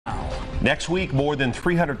Next week, more than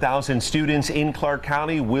 300,000 students in Clark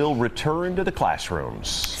County will return to the classrooms.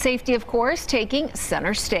 Safety, of course, taking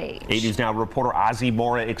center stage. 8 News Now reporter Ozzy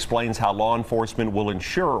Mora explains how law enforcement will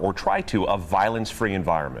ensure or try to a violence-free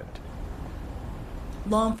environment.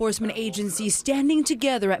 Law enforcement agencies standing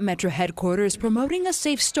together at Metro headquarters promoting a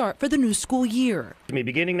safe start for the new school year.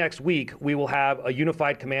 Beginning next week, we will have a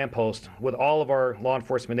unified command post with all of our law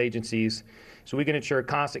enforcement agencies so we can ensure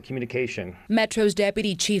constant communication. Metro's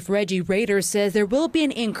Deputy Chief Reggie Rader says there will be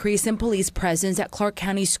an increase in police presence at Clark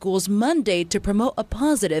County schools Monday to promote a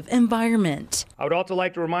positive environment. I would also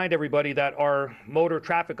like to remind everybody that our motor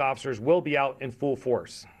traffic officers will be out in full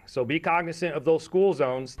force. So be cognizant of those school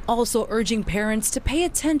zones. Also urging parents to pay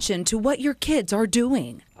attention to what your kids are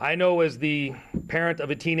doing. I know as the parent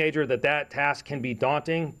of a teenager that task can be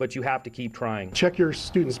daunting, but you have to keep trying. Check your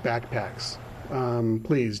students' backpacks.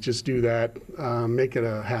 Please just do that. Make it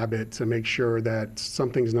a habit to make sure that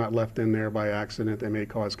something's not left in there by accident that may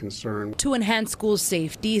cause concern. To enhance school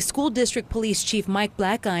safety, School District Police Chief Mike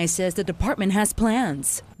Blackeye says the department has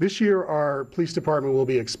plans. This year, our police department will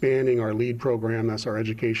be expanding our LEAD program. That's our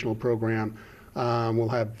educational program. We'll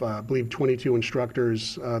have, I believe, 22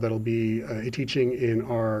 instructors that'll be teaching in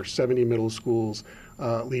our 70 middle schools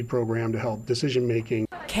LEAD program to help decision making.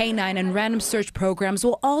 K-9 and random search programs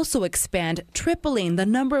will also expand, tripling the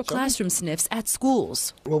number of classroom sniffs at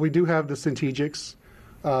schools. Well, we do have the Centegix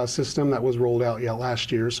system that was rolled out last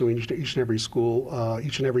year, so each and every school,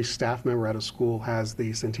 each and every staff member at a school has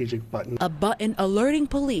the Centegix button. A button alerting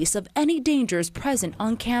police of any dangers present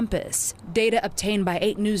on campus. Data obtained by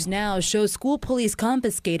 8 News Now shows school police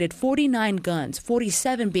confiscated 49 guns,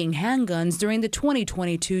 47 being handguns during the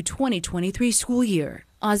 2022-2023 school year.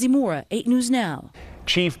 Ozzy Mora, 8 News Now.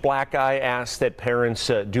 Chief Blackeye asks that parents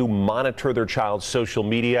do monitor their child's social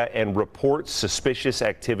media and report suspicious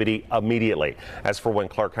activity immediately. As for when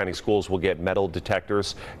Clark County schools will get metal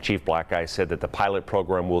detectors, Chief Blackeye said that the pilot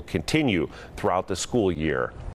program will continue throughout the school year.